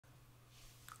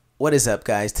What is up,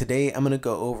 guys? Today I'm going to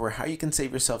go over how you can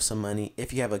save yourself some money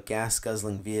if you have a gas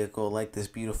guzzling vehicle like this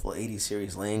beautiful 80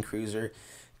 series Land Cruiser.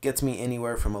 Gets me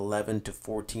anywhere from 11 to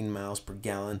 14 miles per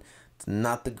gallon. It's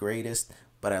not the greatest,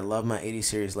 but I love my 80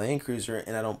 series Land Cruiser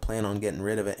and I don't plan on getting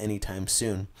rid of it anytime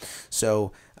soon.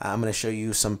 So I'm going to show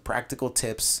you some practical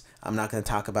tips. I'm not going to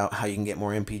talk about how you can get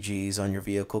more MPGs on your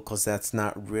vehicle because that's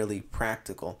not really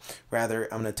practical. Rather,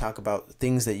 I'm going to talk about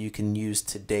things that you can use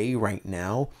today, right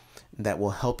now, that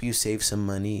will help you save some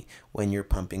money when you're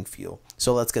pumping fuel.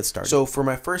 So let's get started. So for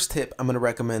my first tip, I'm going to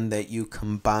recommend that you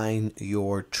combine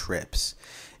your trips.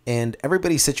 And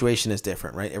everybody's situation is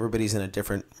different, right? Everybody's in a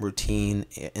different routine,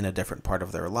 in a different part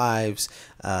of their lives.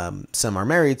 Some are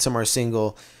married, some are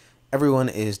single. Everyone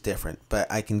is different, but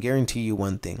I can guarantee you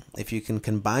one thing. If you can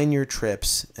combine your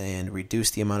trips and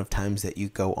reduce the amount of times that you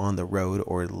go on the road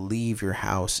or leave your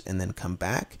house and then come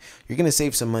back, you're going to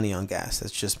save some money on gas.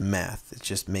 That's just math. It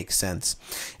just makes sense.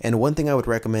 And one thing I would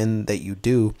recommend that you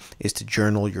do is to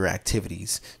journal your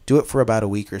activities. Do it for about a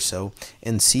week or so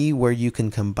and see where you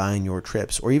can combine your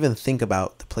trips, or even think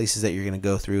about the places that you're going to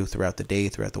go through throughout the day,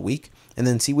 throughout the week, and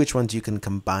then see which ones you can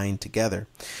combine together.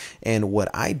 And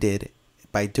what I did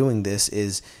by doing this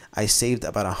is I saved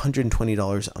about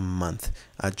 $120 a month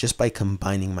just by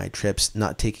combining my trips,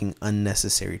 not taking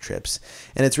unnecessary trips.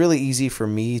 And it's really easy for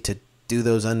me to do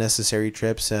those unnecessary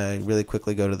trips, really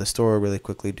quickly go to the store, really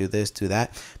quickly do this, do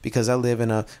that, because I live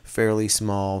in a fairly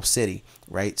small city,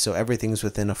 right? So everything's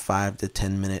within a 5 to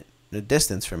 10 minute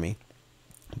distance from me.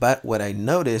 But what I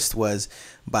noticed was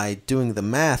by doing the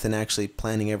math and actually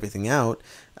planning everything out,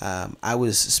 I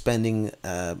was spending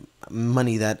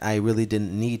money that I really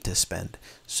didn't need to spend.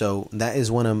 So that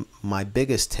is one of my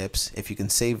biggest tips. If you can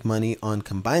save money on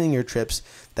combining your trips,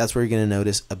 that's where you're going to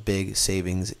notice a big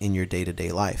savings in your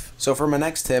day-to-day life. So for my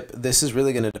next tip, this is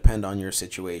really going to depend on your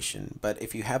situation. But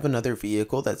if you have another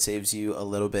vehicle that saves you a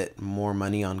little bit more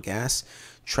money on gas,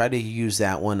 try to use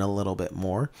that one a little bit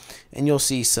more, and you'll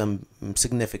see some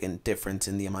significant difference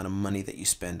in the amount of money that you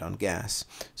spend on gas.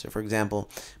 So for example,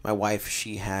 my wife,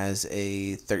 she has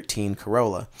a 13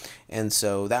 Corolla, and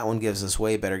so that one gives us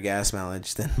way better gas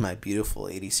mileage than my beautiful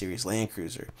 80 series Land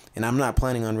Cruiser. And I'm not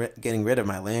planning on getting rid of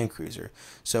my Land Cruiser.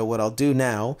 So what I'll do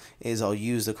now is I'll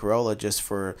use the Corolla just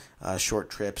for short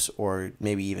trips or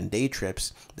maybe even day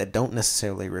trips that don't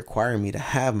necessarily require me to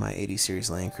have my 80 series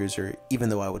Land Cruiser, even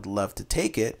though I would love to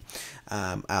take it.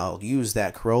 I'll use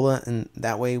that Corolla, and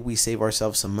that way we save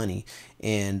ourselves some money.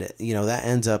 And you know, that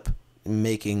ends up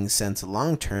making sense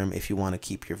long term if you want to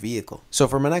keep your vehicle. So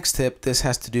for my next tip, this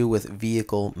has to do with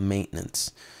vehicle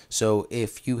maintenance. So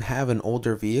if you have an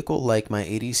older vehicle like my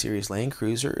 80 series Land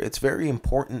Cruiser, it's very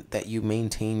important that you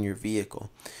maintain your vehicle.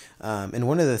 And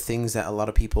one of the things that a lot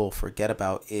of people forget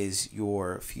about is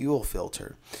your fuel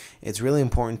filter. It's really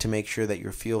important to make sure that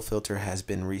your fuel filter has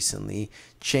been recently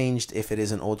changed if it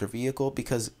is an older vehicle,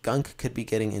 because gunk could be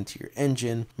getting into your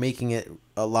engine, making it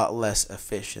a lot less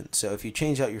efficient. So if you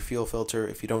change out your fuel filter,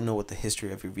 if you don't know what the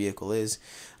history of your vehicle is,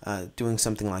 doing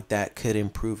something like that could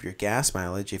improve your gas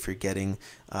mileage if you're getting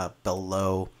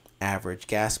below average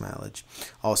gas mileage.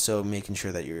 Also, making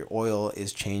sure that your oil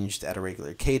is changed at a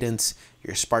regular cadence,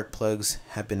 your spark plugs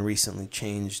have been recently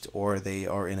changed or they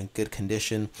are in a good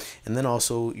condition, and then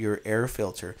also your air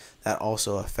filter. That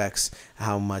also affects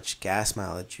how much gas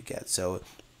mileage you get. So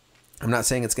I'm not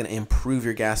saying it's going to improve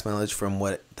your gas mileage from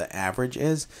what the average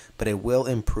is, but it will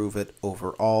improve it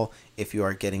overall if you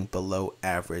are getting below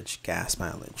average gas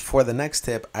mileage. For the next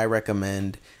tip, I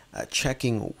recommend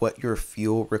checking what your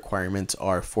fuel requirements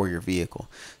are for your vehicle.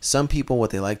 Some people, what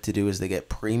they like to do is they get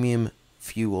premium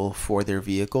fuel for their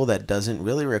vehicle that doesn't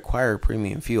really require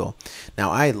premium fuel. Now,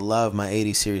 I love my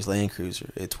 80 series Land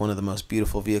Cruiser. It's one of the most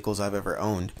beautiful vehicles I've ever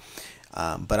owned,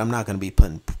 but I'm not going to be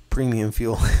putting premium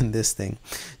fuel in this thing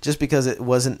just because it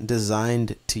wasn't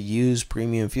designed to use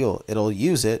premium fuel. It'll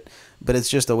use it, but it's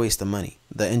just a waste of money.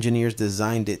 The engineers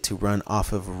designed it to run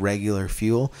off of regular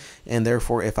fuel, and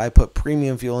therefore if I put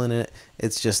premium fuel in it,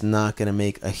 it's just not going to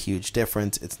make a huge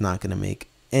difference. It's not going to make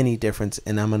any difference,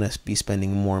 and I'm going to be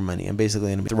spending more money. I'm basically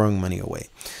going to be throwing money away.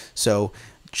 So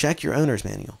check your owner's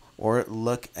manual or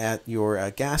look at your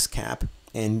gas cap.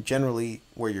 And generally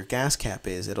where your gas cap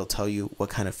is, it'll tell you what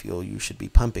kind of fuel you should be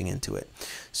pumping into it.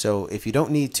 So if you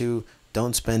don't need to,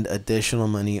 don't spend additional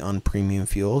money on premium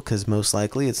fuel, because most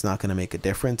likely it's not going to make a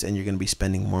difference and you're going to be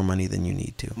spending more money than you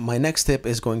need to. My next tip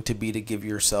is going to be to give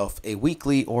yourself a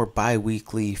weekly or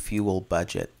bi-weekly fuel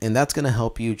budget. And that's going to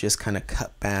help you just kind of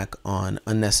cut back on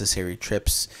unnecessary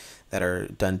trips that are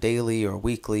done daily or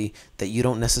weekly that you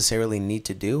don't necessarily need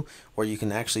to do, where you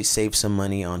can actually save some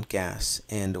money on gas.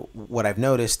 And what I've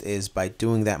noticed is by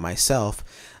doing that myself,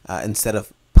 instead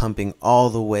of pumping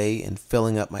all the way and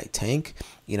filling up my tank,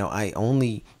 you know, I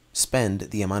only spend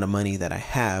the amount of money that I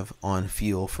have on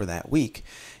fuel for that week.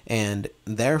 And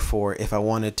therefore, if I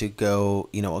wanted to go,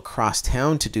 you know, across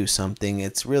town to do something,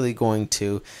 it's really going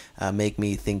to make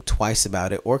me think twice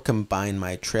about it, or combine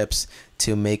my trips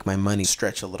to make my money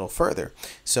stretch a little further.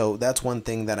 So that's one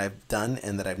thing that I've done,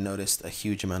 and that I've noticed a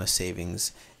huge amount of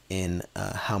savings in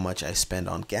how much I spend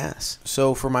on gas.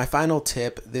 So for my final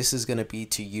tip, this is going to be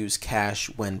to use cash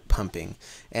when pumping.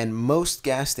 And most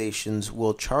gas stations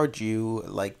will charge you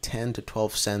like 10 to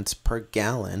 12 cents per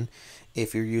gallon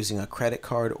if you're using a credit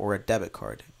card or a debit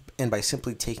card. And by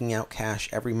simply taking out cash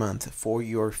every month for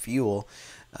your fuel,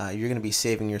 you're going to be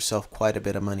saving yourself quite a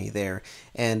bit of money there.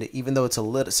 And even though it's a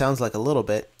little, sounds like a little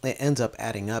bit, it ends up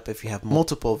adding up if you have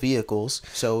multiple vehicles.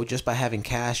 So just by having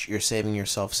cash, you're saving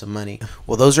yourself some money.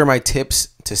 Well, those are my tips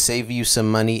to save you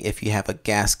some money if you have a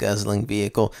gas guzzling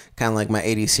vehicle, kind of like my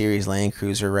 80 series Land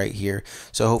Cruiser right here.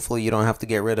 So hopefully you don't have to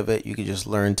get rid of it. You can just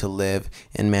learn to live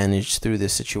and manage through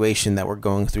this situation that we're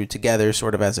going through together,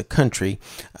 sort of as a country,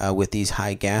 with these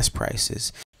high gas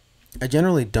prices. I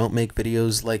generally don't make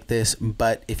videos like this,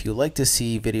 but if you like to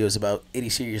see videos about 80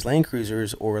 series Land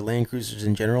Cruisers or Land Cruisers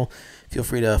in general, feel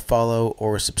free to follow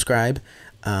or subscribe.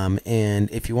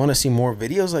 And if you want to see more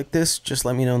videos like this, just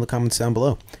let me know in the comments down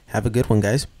below. Have a good one,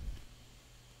 guys.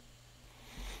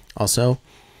 Also,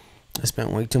 I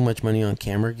spent way too much money on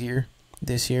camera gear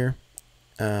this year.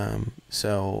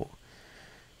 So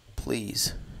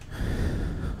please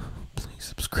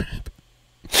subscribe.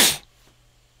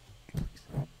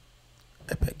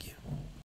 I beg you.